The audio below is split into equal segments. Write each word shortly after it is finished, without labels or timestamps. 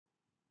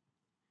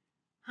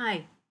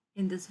Hi,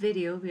 in this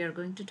video we are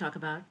going to talk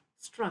about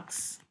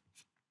structs.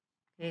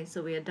 Okay,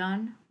 so we are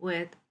done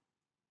with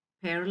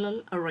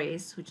parallel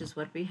arrays, which is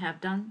what we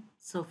have done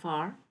so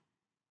far.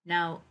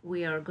 Now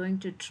we are going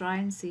to try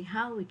and see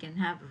how we can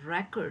have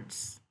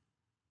records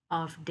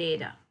of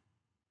data.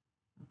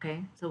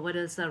 Okay, so what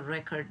does a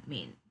record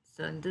mean?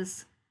 So in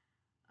this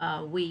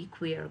week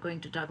we are going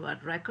to talk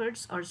about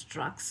records or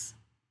structs.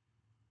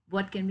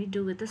 What can we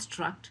do with a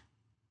struct?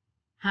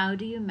 How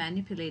do you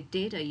manipulate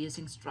data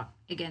using struct?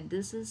 Again,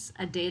 this is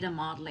a data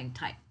modeling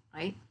type,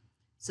 right?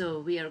 So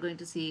we are going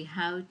to see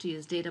how to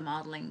use data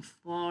modeling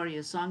for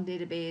your song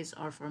database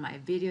or for my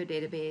video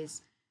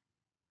database,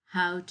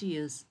 how to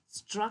use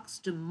structs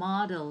to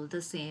model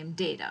the same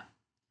data.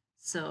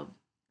 So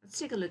let's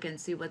take a look and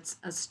see what's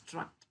a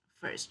struct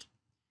first.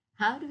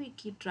 How do we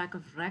keep track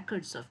of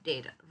records of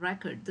data?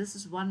 Record, this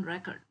is one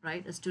record,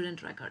 right? A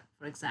student record,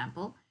 for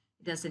example.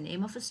 It has the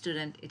name of a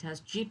student, it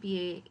has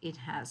GPA, it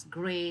has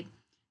grade,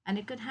 and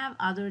it could have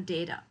other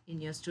data in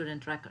your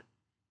student record.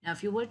 Now,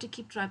 if you were to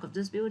keep track of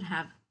this, we would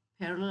have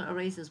parallel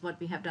arrays is what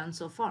we have done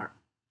so far.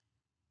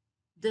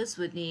 This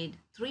would need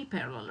 3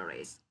 parallel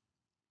arrays.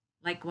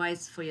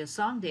 Likewise, for your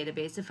song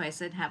database, if I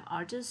said have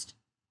artist,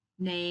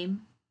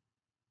 name,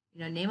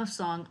 name of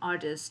song,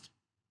 artist,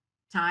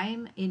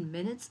 time in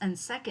minutes and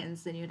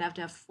seconds, then you'd have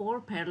to have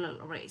 4 parallel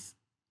arrays,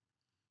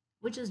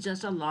 which is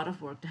just a lot of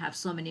work to have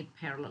so many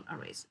parallel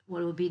arrays.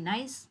 What would be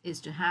nice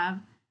is to have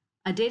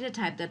a data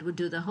type that would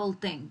do the whole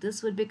thing.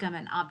 This would become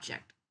an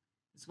object.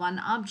 This one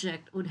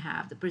object would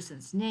have the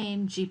person's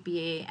name,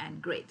 GPA,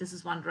 and grade. This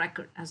is one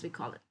record, as we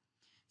call it.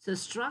 So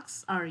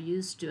structs are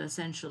used to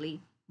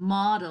essentially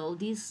model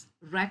these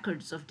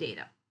records of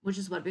data, which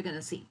is what we're going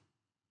to see.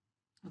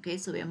 Okay,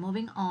 so we are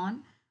moving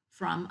on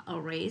from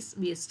arrays.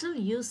 We still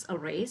use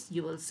arrays.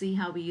 You will see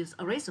how we use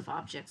arrays of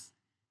objects.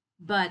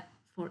 But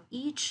for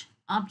each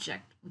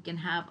object, we can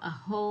have a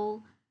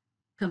whole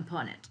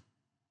component,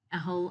 a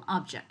whole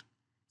object.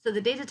 So the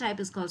data type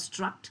is called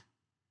struct.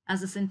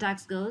 As the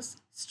syntax goes,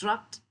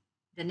 struct,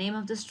 the name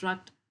of the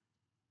struct,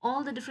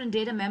 all the different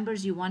data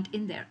members you want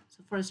in there.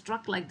 So for a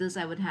struct like this,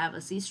 I would have a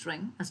C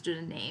string, a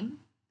student name.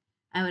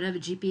 I would have a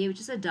GPA,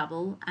 which is a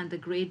double, and the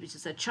grade, which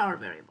is a char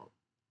variable.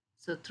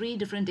 So 3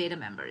 different data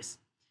members.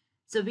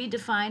 So we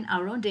define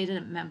our own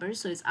data members.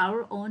 So it's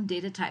our own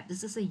data type.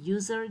 This is a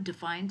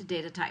user-defined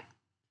data type.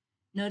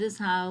 Notice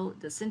how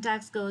the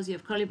syntax goes. You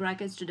have curly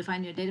brackets to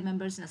define your data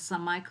members and a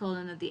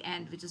semicolon at the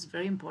end, which is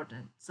very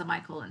important,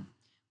 semicolon.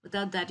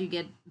 Without that, you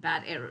get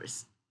bad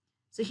errors.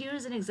 So here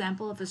is an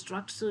example of a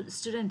struct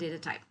student data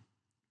type.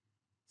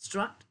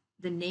 Struct,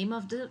 the name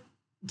of the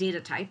data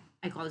type,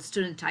 I call it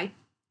student type.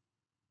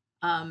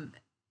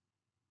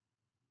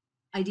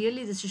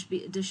 Ideally, this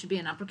should be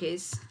an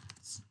uppercase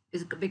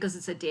because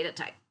it's a data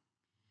type.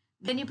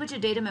 Then you put your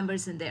data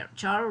members in there.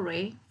 Char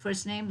array,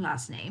 first name,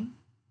 last name,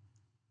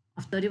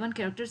 of 31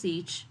 characters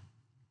each,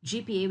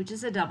 GPA, which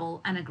is a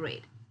double, and a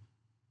grade.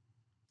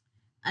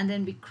 And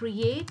then we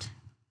create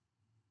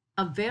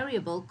a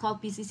variable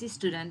called PCC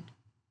student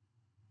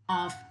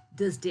of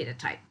this data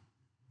type.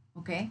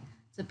 Okay,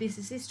 so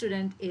PCC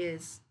student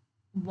is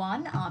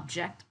one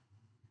object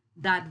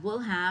that will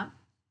have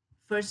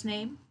first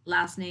name,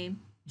 last name,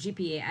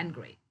 GPA, and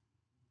grade.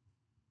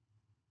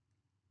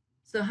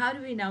 So how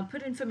do we now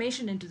put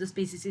information into this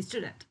PCC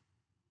student?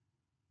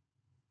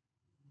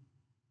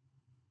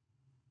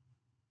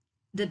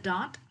 The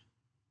dot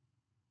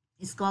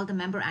is called the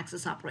member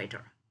access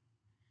operator.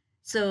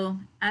 So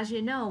as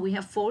you know, we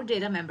have 4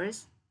 data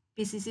members.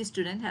 PCC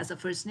student has a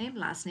first name,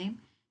 last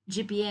name,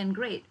 GPA, and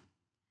grade.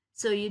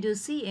 So you do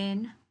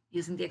cin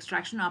using the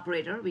extraction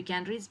operator. We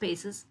can't read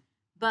spaces,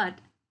 but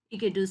you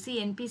could do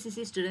cin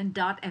PCC student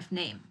dot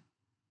fname.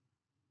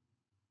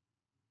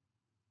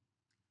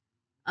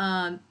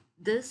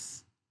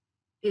 This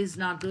is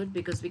not good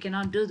because we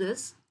cannot do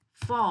this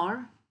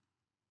for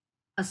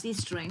a C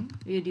string.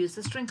 We would use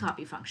the string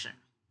copy function.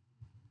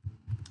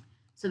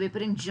 So we're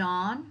putting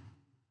John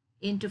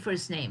into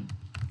first name.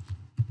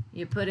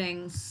 You're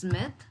putting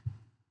Smith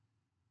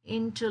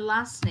into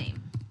last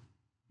name,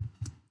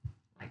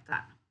 like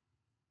that.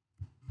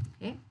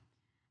 Okay.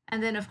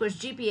 And then, of course,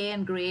 GPA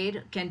and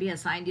grade can be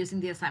assigned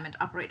using the assignment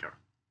operator.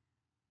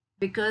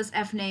 Because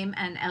fname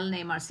and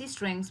lname are C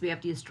strings, we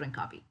have to use string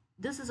copy.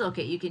 This is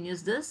okay. You can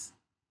use this,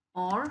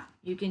 or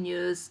you can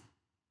use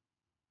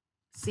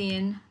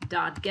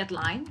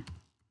cin.getLine,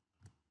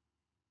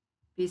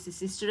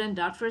 PCC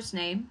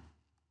student.firstname,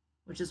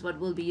 which is what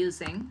we'll be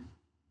using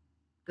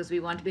because we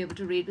want to be able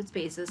to read with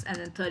spaces, and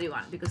then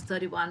 31, because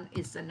 31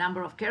 is the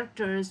number of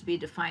characters we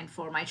define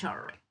for my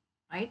char array,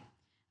 right?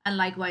 And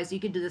likewise, you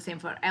could do the same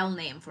for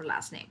lname for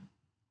last name.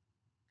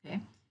 Okay,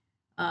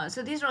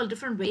 so these are all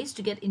different ways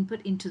to get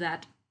input into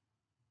that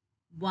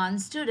one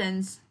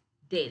student's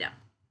data.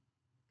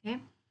 Okay,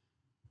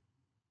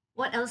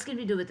 what else can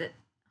we do with it?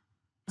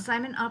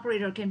 Assignment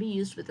operator can be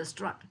used with a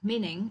struct,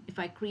 meaning if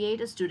I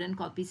create a student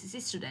called PCC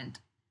student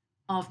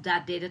of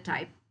that data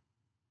type,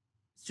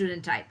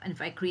 student type, and if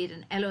I create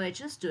an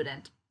LOHS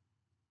student,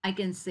 I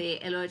can say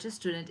LOHS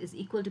student is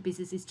equal to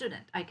PCC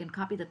student. I can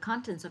copy the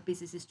contents of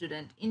PCC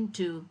student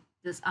into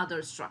this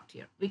other struct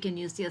here. We can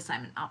use the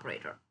assignment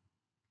operator.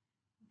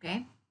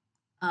 Okay.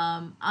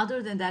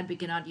 Other than that, we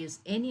cannot use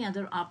any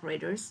other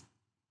operators.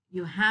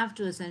 You have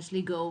to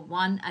essentially go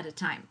one at a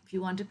time if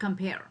you want to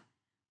compare.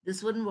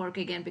 This wouldn't work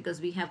again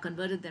because we have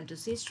converted them to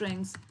C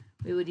strings.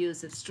 We would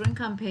use a string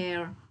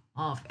compare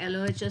of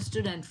LOHS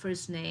student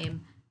first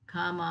name,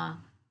 comma,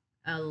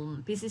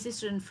 PCC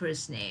student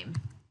first name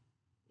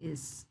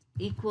is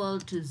equal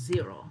to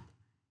 0,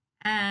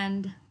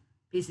 and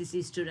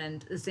PCC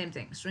student, the same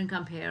thing, string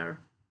compare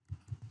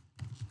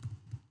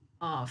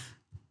of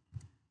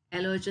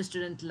LOHS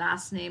student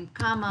last name,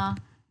 comma,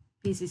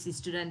 PCC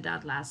student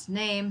dot last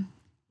name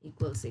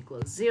equals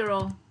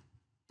 0,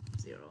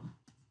 0.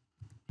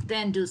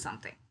 Then do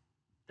something.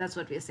 That's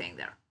what we're saying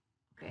there.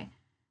 Okay.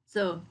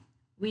 So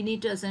we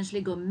need to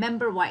essentially go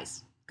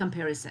member-wise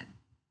comparison.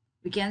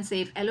 We can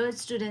say if LOH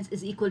students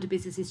is equal to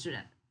PCC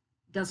student.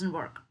 Doesn't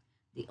work.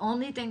 The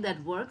only thing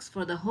that works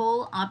for the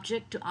whole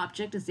object to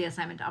object is the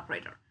assignment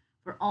operator.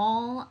 For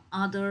all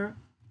other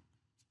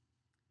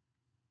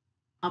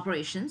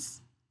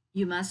operations,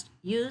 you must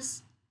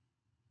use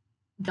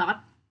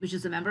dot, which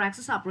is the member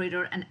access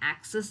operator, and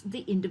access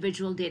the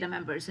individual data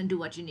members and do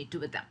what you need to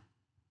with them.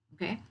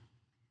 Okay.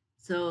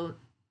 So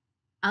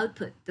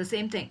output, the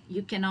same thing.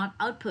 You cannot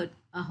output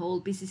a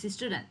whole PCC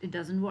student. It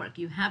doesn't work.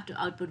 You have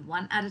to output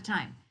one at a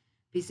time.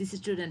 PCC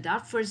student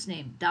dot first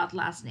name dot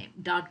last name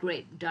dot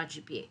grade dot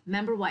GPA.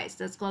 Member wise.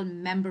 That's called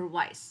member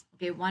wise.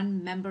 Okay,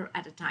 one member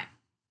at a time.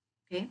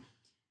 Okay.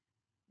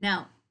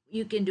 Now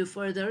you can do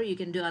further. You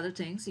can do other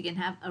things. You can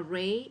have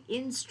array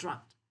in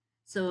struct.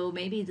 So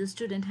maybe the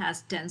student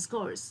has 10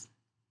 scores,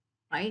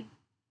 right?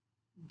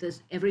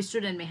 Every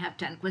student may have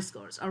 10 quiz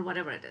scores or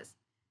whatever it is.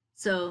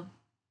 So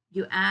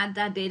you add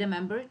that data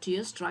member to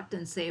your struct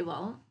and say,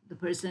 well, the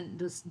person,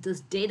 this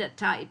data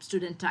type,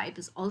 student type,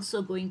 is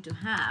also going to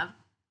have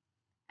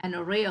an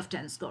array of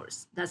 10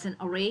 scores. That's an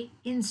array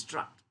in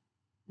struct.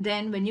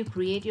 Then when you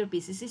create your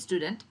PCC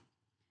student,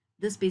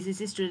 this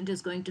PCC student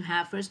is going to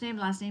have first name,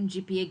 last name,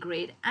 GPA,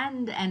 grade,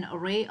 and an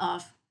array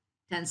of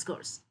 10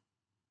 scores.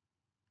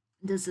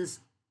 This is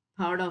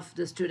part of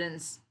the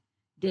student's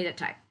data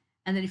type.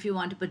 And then if you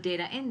want to put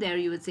data in there,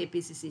 you would say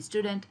PCC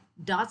student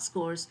dot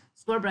scores,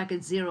 square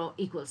bracket 0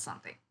 equals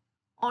something.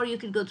 Or you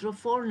could go through a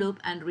for loop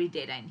and read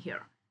data in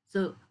here.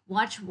 So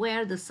watch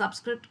where the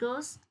subscript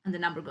goes and the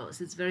number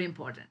goes. It's very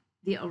important.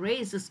 The array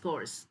is the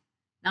scores,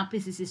 not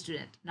PCC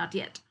student, not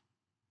yet.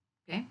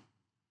 Okay.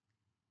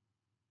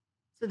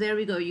 So there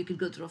we go. You could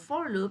go through a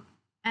for loop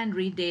and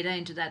read data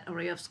into that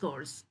array of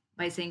scores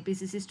by saying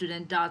PCC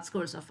student dot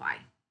scores of I.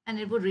 And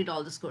it would read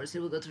all the scores. It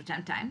will go through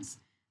 10 times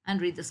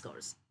and read the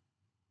scores.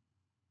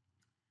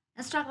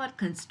 Let's talk about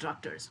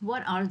constructors.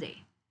 What are they?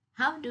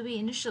 How do we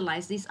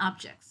initialize these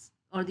objects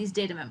or these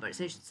data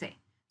members, I should say?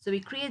 So we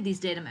create these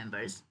data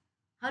members.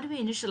 How do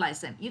we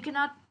initialize them? You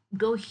cannot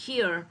go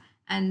here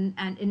and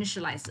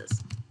initialize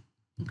this.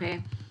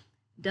 Okay,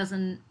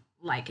 doesn't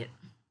like it.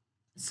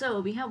 So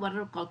we have what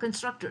are called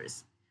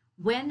constructors.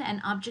 When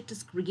an object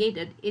is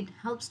created, it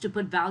helps to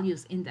put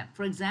values in them.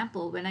 For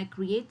example, when I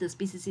create this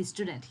PCC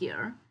student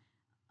here,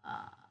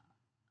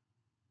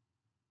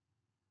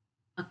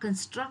 a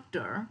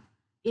constructor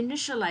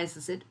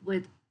initializes it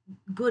with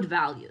good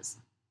values.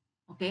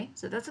 Okay,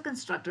 so that's a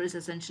constructor, is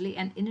essentially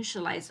an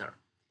initializer.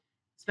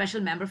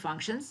 Special member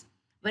functions.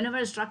 Whenever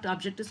a struct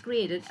object is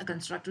created, a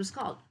constructor is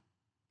called.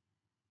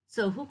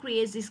 So who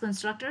creates these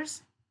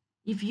constructors?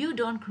 If you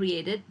don't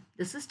create it,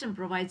 the system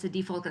provides a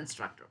default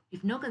constructor.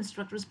 If no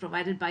constructor is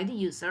provided by the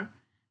user,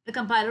 the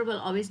compiler will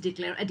always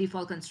declare a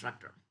default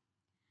constructor.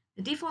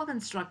 The default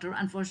constructor,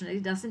 unfortunately,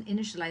 doesn't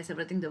initialize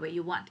everything the way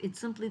you want. It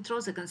simply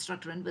throws a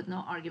constructor in with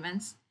no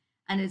arguments,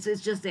 and it's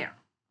just there.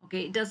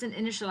 Okay, it doesn't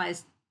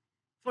initialize.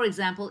 For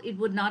example, it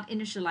would not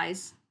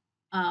initialize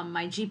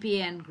my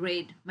GPA and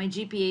grade, my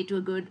GPA to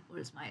a good,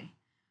 where's my,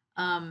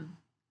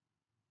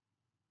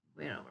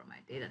 wherever my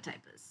data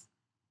type is.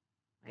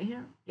 Right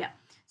here? Yeah.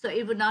 So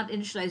it would not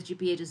initialize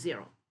GPA to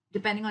 0.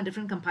 Depending on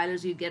different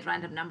compilers, you get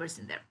random numbers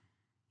in there.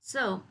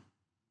 So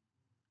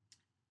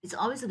it's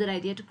always a good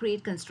idea to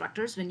create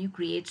constructors when you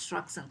create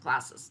structs and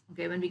classes.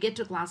 Okay, when we get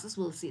to classes,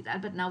 we'll see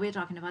that. But now we're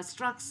talking about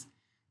structs.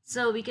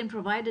 So we can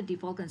provide a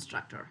default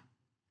constructor.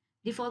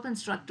 Default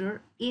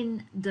constructor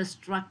in the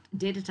struct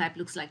data type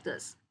looks like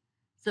this.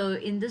 So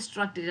in this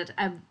struct data,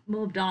 I've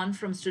moved on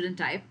from student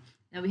type.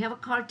 Now we have a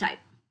car type.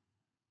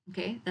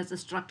 Okay, that's a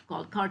struct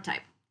called car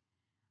type.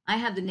 I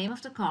have the name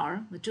of the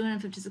car with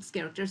 256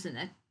 characters in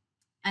it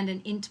and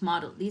an int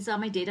model. These are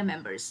my data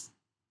members,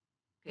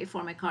 okay,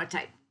 for my car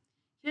type.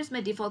 Here's my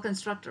default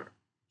constructor.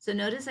 So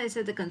notice I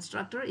said the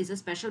constructor is a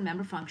special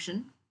member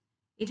function.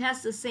 It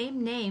has the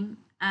same name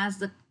as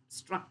the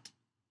struct.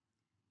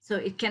 So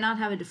it cannot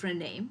have a different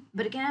name,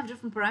 but it can have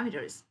different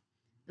parameters.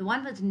 The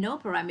one with no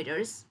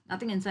parameters,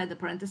 nothing inside the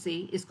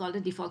parenthesis, is called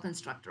a default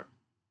constructor.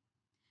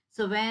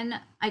 So when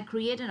I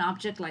create an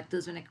object like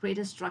this, when I create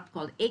a struct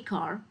called a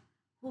car,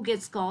 who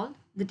gets called?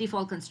 The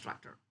default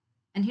constructor.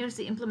 And here's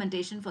the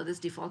implementation for this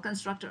default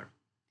constructor.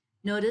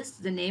 Notice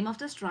the name of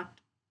the struct,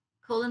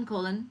 colon,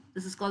 colon.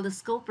 This is called the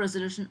scope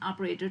resolution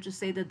operator to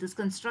say that this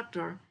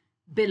constructor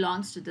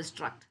belongs to the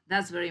struct.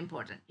 That's very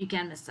important. You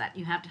can't miss that.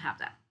 You have to have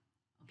that.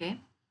 Okay.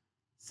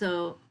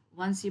 So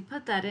once you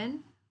put that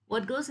in,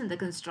 what goes in the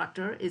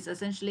constructor is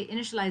essentially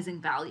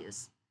initializing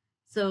values.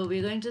 So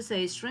we're going to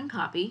say string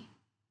copy.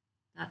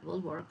 That will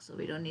work. So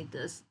we don't need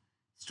this.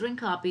 String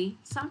copy,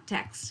 some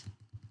text.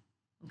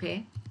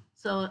 Okay.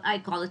 So I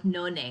call it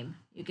no name.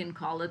 You can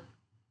call it,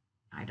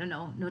 I don't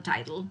know, no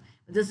title.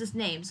 But this is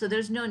name. So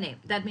there's no name.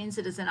 That means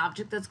it is an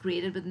object that's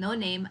created with no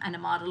name and a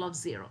model of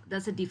 0.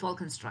 That's a default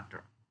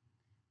constructor.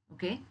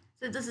 Okay.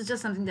 So this is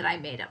just something that I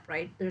made up,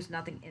 right? There's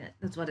nothing in it.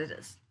 That's what it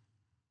is.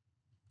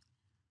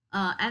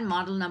 And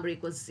model number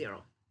equals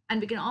 0.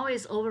 And we can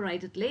always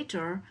overwrite it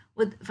later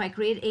with, if I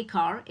create a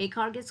car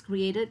gets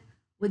created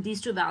with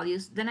these two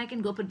values, then I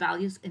can go put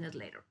values in it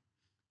later.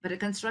 But a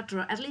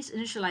constructor at least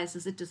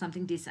initializes it to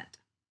something decent.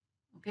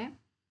 Okay,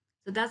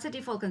 so that's the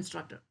default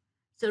constructor.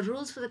 So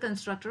rules for the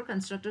constructor: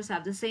 constructors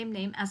have the same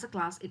name as a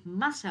class. It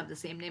must have the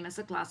same name as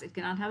a class. It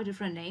cannot have a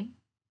different name.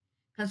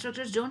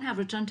 Constructors don't have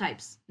return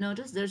types.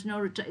 Notice there's no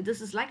return.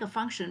 This is like a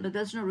function, but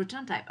there's no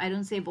return type. I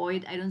don't say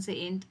void. I don't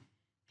say int.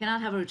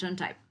 Cannot have a return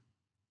type.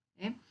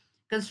 Okay.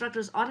 Constructor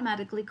is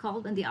automatically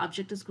called when the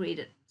object is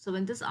created. So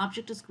when this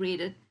object is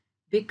created,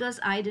 because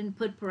I didn't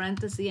put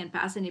parenthesis and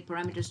pass any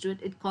parameters to it,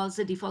 it calls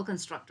the default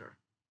constructor.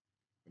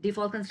 The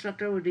default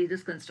constructor would be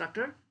this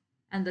constructor,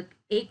 and the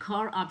a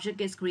car object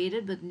gets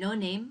created with no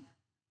name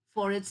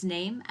for its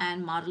name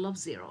and model of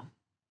 0.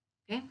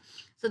 Okay,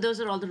 so those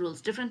are all the rules.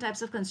 Different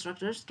types of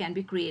constructors can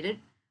be created.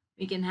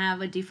 We can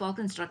have a default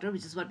constructor,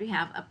 which is what we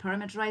have. A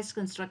parameterized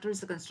constructor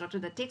is a constructor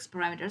that takes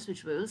parameters,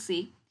 which we will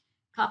see.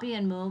 Copy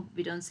and move,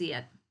 we don't see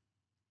yet.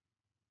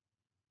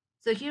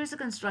 So here's a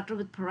constructor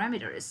with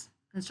parameters.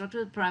 Constructor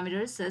with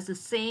parameters says the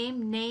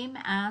same name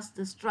as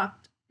the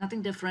struct,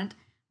 nothing different,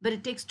 but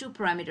it takes two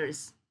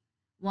parameters.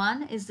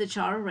 One is the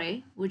char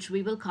array, which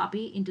we will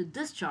copy into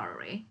this char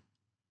array,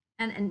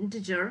 and an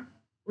integer,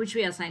 which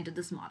we assign to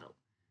this model.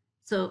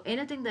 So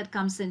anything that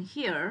comes in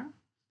here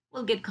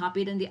will get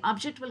copied, and the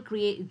object will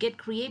get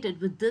created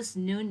with this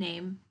new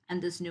name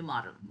and this new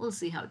model. We'll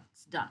see how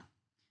it's done.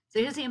 So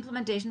here's the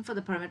implementation for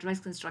the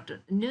parameterized constructor.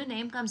 The new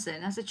name comes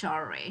in as a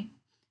char array.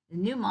 The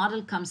new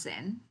model comes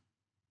in.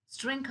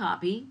 String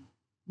copy,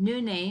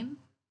 new name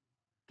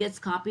gets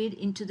copied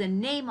into the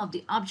name of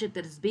the object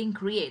that is being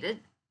created,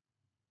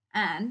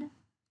 and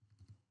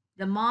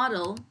the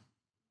model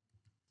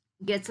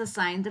gets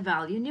assigned the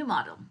value new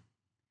model.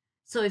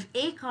 So if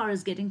a car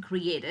is getting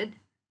created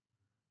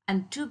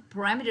and two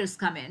parameters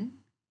come in,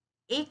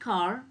 a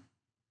car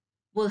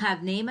will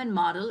have name and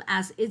model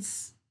as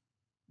its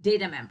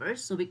data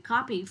members. So we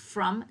copy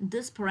from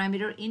this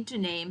parameter into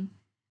name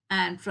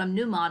and from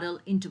new model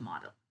into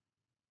model.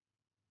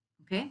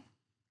 Okay,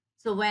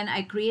 so when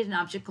I create an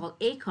object called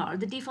a car,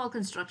 the default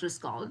constructor is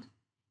called.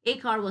 A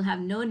car will have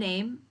no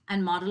name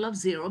and model of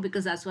 0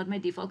 because that's what my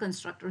default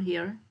constructor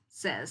here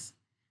says.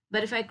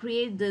 But if I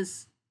create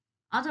this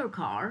other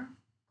car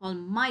called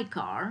my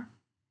car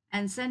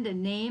and send a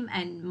name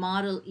and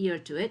model year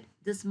to it,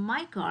 this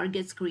my car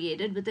gets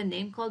created with a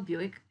name called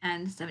Buick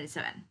and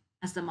 77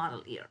 as the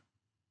model year.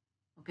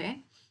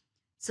 Okay,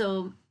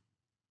 so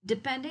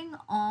depending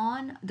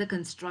on the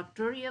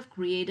constructor you have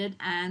created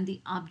and the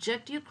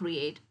object you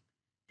create,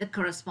 the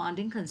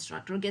corresponding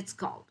constructor gets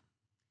called.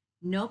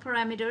 No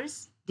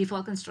parameters,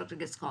 default constructor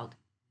gets called.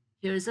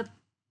 Here's a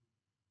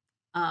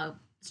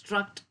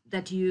struct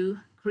that you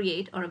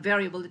create, or a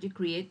variable that you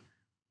create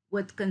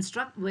with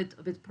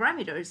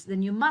parameters,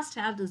 then you must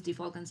have this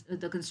default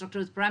the constructor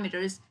with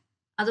parameters.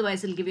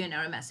 Otherwise, it'll give you an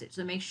error message.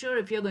 So make sure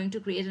if you're going to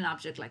create an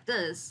object like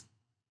this,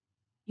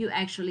 you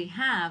actually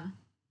have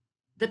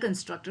the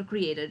constructor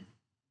created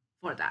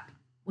for that,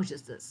 which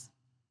is this.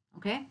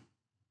 Okay.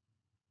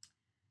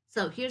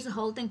 So here's the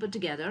whole thing put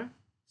together.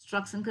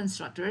 Structs and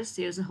constructors.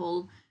 Here's the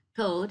whole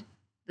code.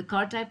 The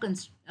car type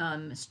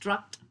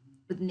struct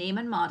with name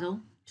and model.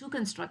 Two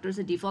constructors,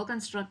 a default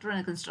constructor and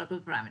a constructor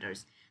with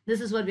parameters. This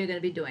is what we're going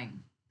to be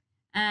doing.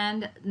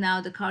 And now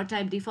the car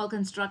type default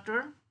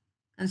constructor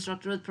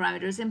with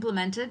parameters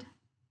implemented.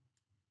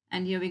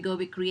 And here we go.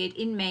 We create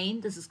in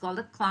main. This is called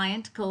a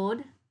client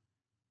code.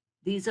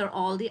 These are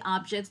all the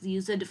objects, the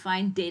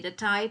user-defined data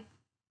type.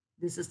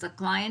 This is the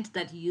client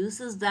that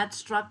uses that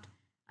struct.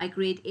 I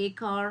create a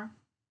car.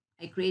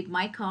 I create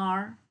my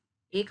car.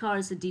 A car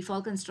is a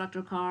default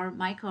constructor car.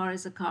 My car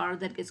is a car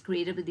that gets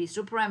created with these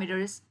two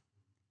parameters.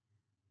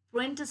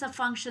 Print is a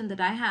function that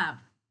I have.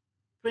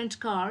 Print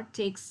car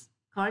takes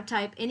car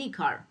type any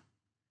car.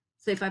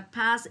 So if I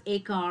pass a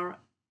car,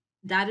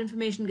 that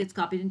information gets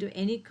copied into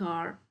any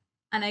car,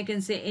 and I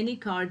can say any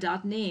car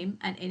dot name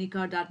and any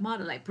car dot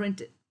model. I print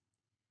it.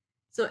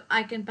 So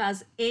I can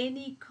pass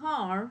any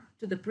car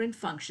to the print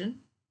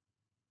function,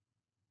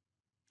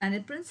 and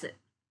it prints it.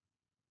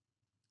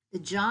 The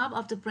job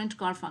of the print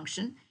car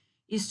function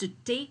is to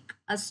take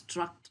a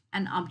struct,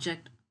 an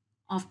object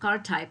of car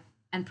type,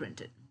 and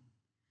print it.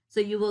 So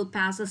you will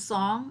pass a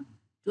song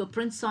to a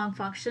print song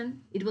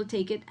function. It will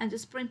take it and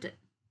just print it.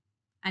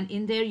 And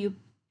in there, you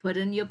put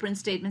in your print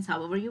statements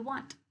however you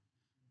want.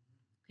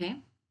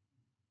 Okay.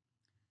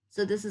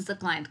 So this is the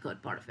client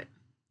code part of it.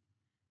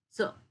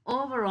 So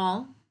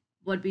overall,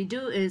 what we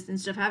do is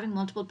instead of having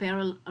multiple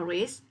parallel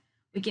arrays,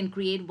 we can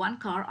create one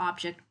car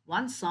object,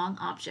 one song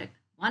object,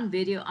 one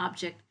video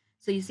object.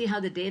 So you see how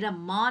the data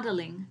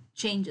modeling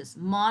changes,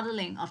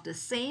 modeling of the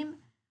same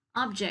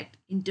object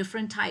in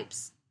different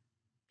types.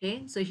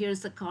 Okay, so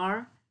here's the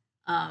car.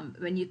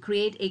 When you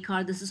create a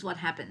car, this is what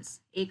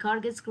happens. A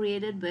car gets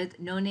created with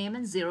no name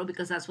and 0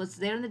 because that's what's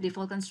there in the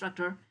default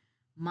constructor.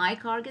 My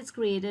car gets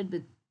created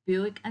with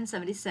Buick and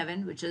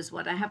 77, which is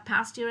what I have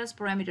passed here as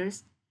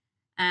parameters.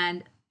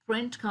 And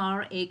print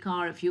car, a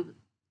car, if you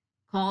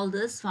call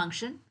this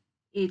function,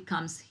 it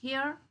comes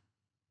here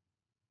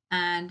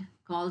and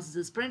calls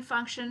this print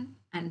function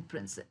and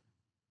prints it,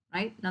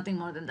 right? Nothing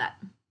more than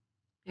that,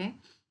 okay?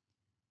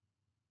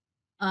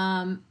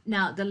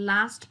 Now the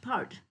last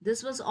part,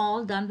 this was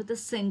all done with a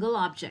single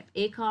object.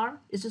 A car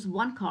is just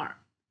one car.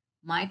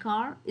 My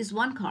car is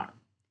one car.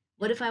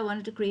 What if I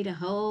wanted to create a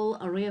whole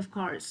array of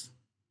cars,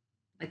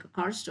 like a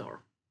car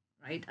store,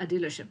 right? A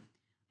dealership,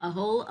 a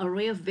whole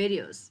array of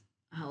videos,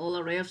 a whole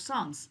array of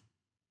songs.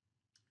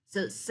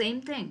 So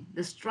same thing,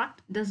 the struct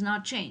does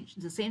not change,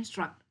 it's the same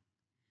struct.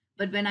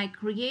 But when I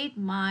create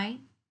my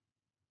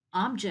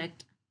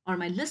object or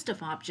my list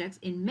of objects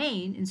in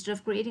main, instead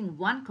of creating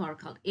one car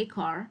called a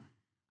car,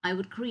 I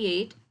would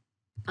create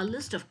a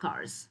list of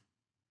cars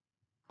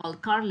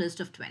called car list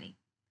of 20.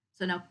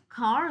 So now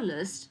car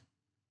list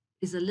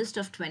is a list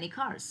of 20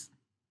 cars.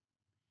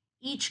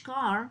 Each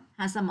car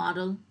has a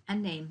model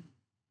and name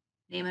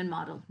and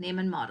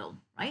model,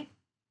 right?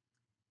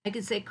 I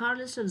could say car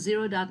list of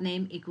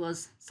 0.name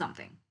equals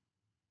something,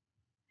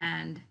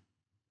 and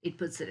it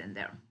puts it in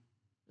there.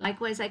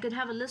 Likewise, I could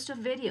have a list of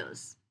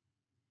videos.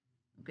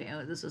 Okay,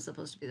 oh, this was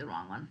supposed to be the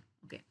wrong one.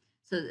 Okay,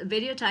 so the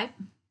video type,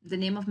 the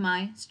name of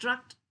my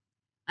struct,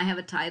 I have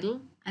a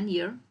title and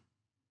year.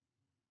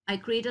 I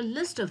create a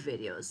list of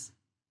videos,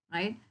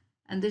 right?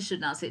 And this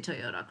should not say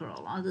Toyota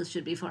Corolla. This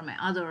should be for my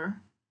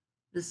other.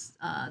 This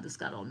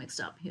got all mixed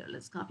up here.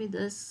 Let's copy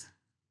this.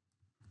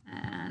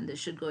 And this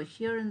should go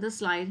here in this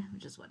slide,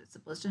 which is what it's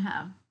supposed to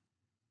have.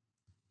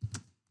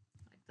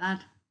 Like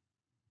that.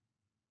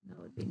 That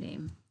would be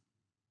name.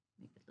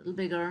 Make it a little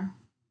bigger.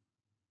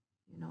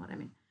 You know what I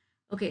mean?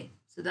 Okay,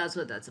 so that's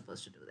what that's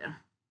supposed to do there.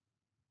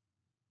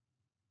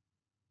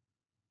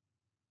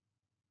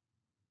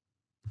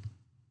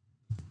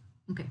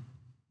 Okay.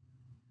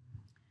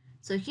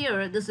 So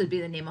here, this would be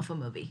the name of a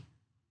movie.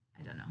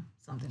 I don't know,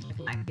 something like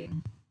Lion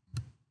King.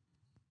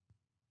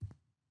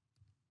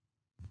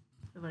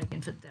 Whatever I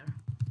can fit there.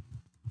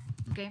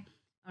 Okay,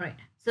 all right.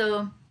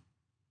 So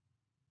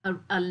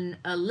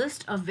a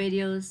list of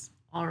videos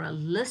or a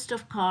list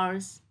of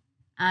cars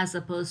as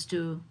opposed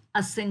to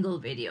a single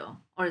video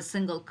or a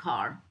single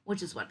car,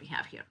 which is what we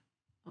have here.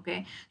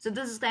 Okay, so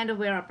this is kind of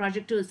where our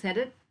project 2 is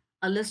headed.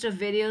 A list of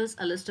videos,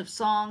 a list of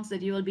songs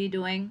that you will be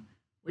doing,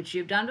 which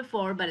you've done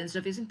before, but instead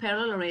of using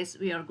parallel arrays,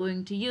 we are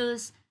going to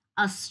use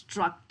a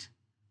struct.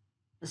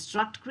 A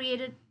struct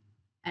created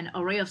an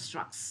array of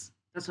structs.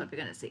 That's what we're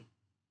going to see.